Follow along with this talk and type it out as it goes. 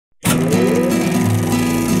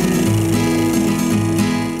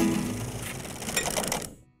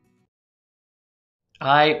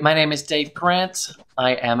Hi, my name is Dave Grant.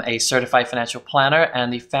 I am a certified financial planner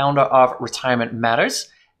and the founder of Retirement Matters,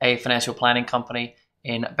 a financial planning company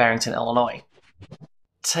in Barrington, Illinois.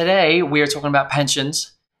 Today, we are talking about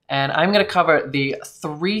pensions, and I'm going to cover the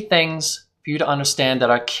 3 things for you to understand that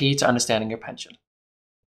are key to understanding your pension.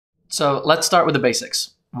 So let's start with the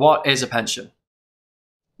basics. What is a pension?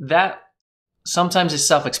 That sometimes is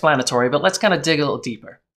self-explanatory, but let's kind of dig a little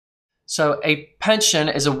deeper. So a pension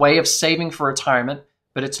is a way of saving for retirement,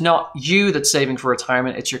 but it's not you that's saving for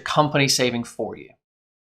retirement, it's your company saving for you.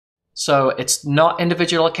 So it's not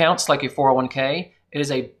individual accounts like your 401k. It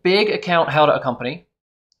is a big account held at a company.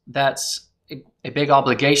 That's a big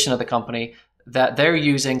obligation of the company that they're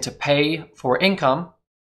using to pay for income,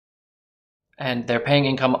 and they're paying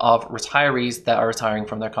income of retirees that are retiring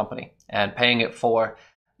from their company and paying it for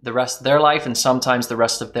the rest of their life and sometimes the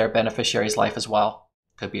rest of their beneficiaries' life as well.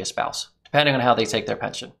 Could be a spouse, depending on how they take their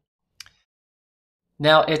pension.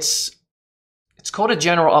 Now, it's called a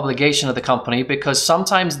general obligation of the company because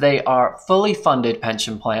sometimes they are fully funded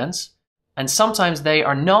pension plans, and sometimes they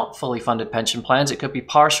are not fully funded pension plans. It could be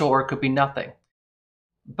partial or it could be nothing.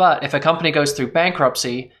 But if a company goes through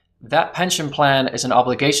bankruptcy, that pension plan is an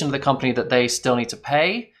obligation of the company that they still need to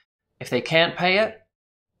pay. If they can't pay it,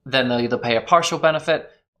 then they'll either pay a partial benefit,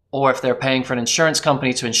 or if they're paying for an insurance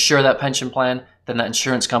company to insure that pension plan, then that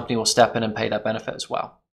insurance company will step in and pay that benefit as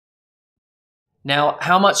well. Now,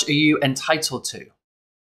 how much are you entitled to?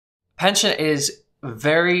 Pension is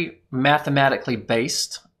very mathematically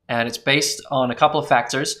based, and it's based on a couple of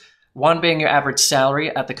factors. One being your average salary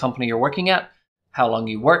at the company you're working at, how long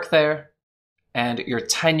you work there, and your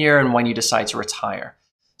tenure and when you decide to retire.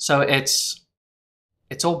 So it's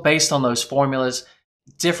all based on those formulas.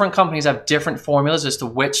 Different companies have different formulas as to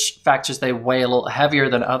which factors they weigh a little heavier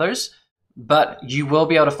than others, but you will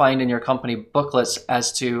be able to find in your company booklets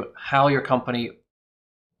as to how your company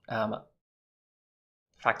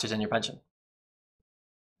factors in your pension.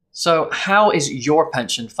 So how is your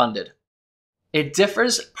pension funded? It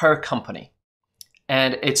differs per company,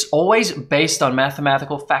 and it's always based on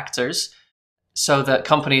mathematical factors so that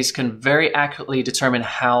companies can very accurately determine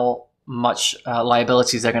how much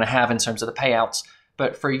liabilities they're going to have in terms of the payouts.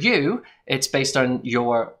 But for you, it's based on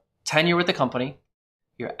your tenure with the company,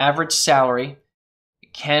 your average salary.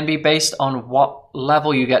 It can be based on what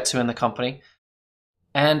level you get to in the company,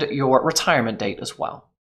 and your retirement date as well.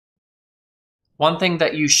 One thing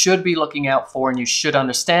that you should be looking out for and you should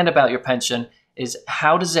understand about your pension is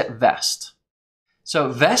how does it vest? So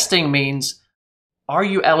vesting means, are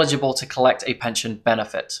you eligible to collect a pension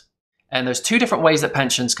benefit? And there's 2 different ways that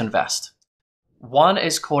pensions can vest. One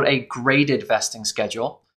is called a graded vesting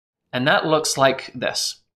schedule, and that looks like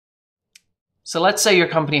this. So let's say your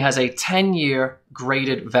company has a 10-year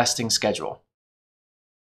graded vesting schedule.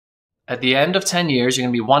 At the end of 10 years, you're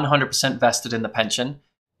going to be 100% vested in the pension,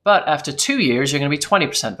 but after 2 years, you're going to be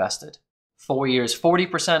 20% vested. 4 years,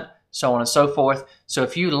 40%, so on and so forth. So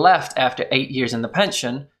if you left after 8 years in the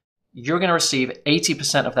pension, you're going to receive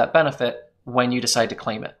 80% of that benefit when you decide to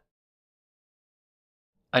claim it.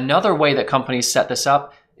 Another way that companies set this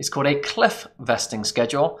up is called a cliff vesting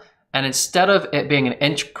schedule. And instead of it being an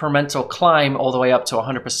incremental climb all the way up to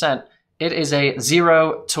 100%, it is a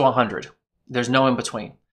 0 to 100. There's no in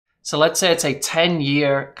between. So let's say it's a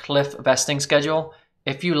 10-year cliff vesting schedule.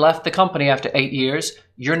 If you left the company after 8 years,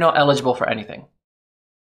 you're not eligible for anything.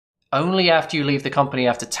 Only after you leave the company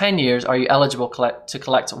after 10 years are you eligible to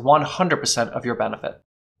collect 100% of your benefit.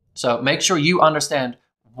 So make sure you understand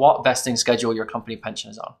what vesting schedule your company pension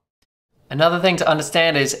is on. Another thing to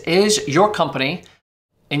understand is your company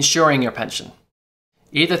insuring your pension?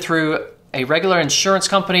 Either through a regular insurance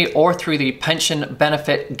company or through the Pension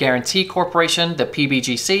Benefit Guaranty Corporation, the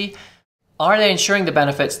PBGC, are they insuring the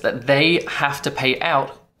benefits that they have to pay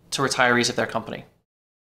out to retirees of their company?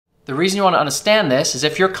 The reason you want to understand this is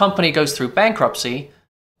if your company goes through bankruptcy,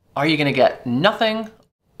 are you going to get nothing,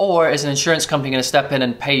 or is an insurance company going to step in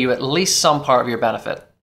and pay you at least some part of your benefit?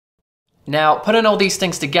 Now, putting all these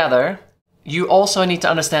things together, you also need to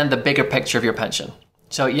understand the bigger picture of your pension.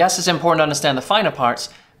 So yes, it's important to understand the finer parts,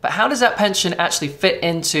 but how does that pension actually fit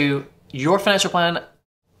into your financial plan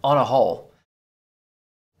on a whole?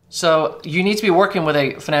 So you need to be working with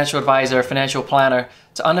a financial advisor, a financial planner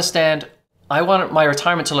to understand, I want my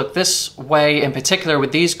retirement to look this way in particular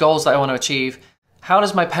with these goals that I want to achieve. How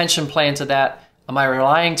does my pension play into that? Am I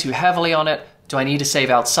relying too heavily on it? Do I need to save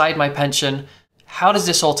outside my pension? How does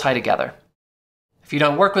this all tie together? If you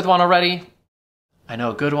don't work with one already, I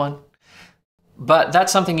know a good one. But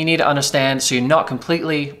that's something you need to understand so you're not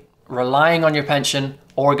completely relying on your pension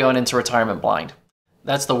or going into retirement blind.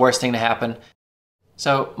 That's the worst thing to happen.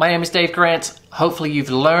 So my name is Dave Grant. Hopefully you've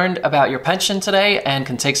learned about your pension today and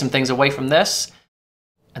can take some things away from this.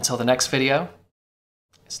 Until the next video,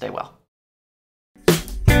 stay well.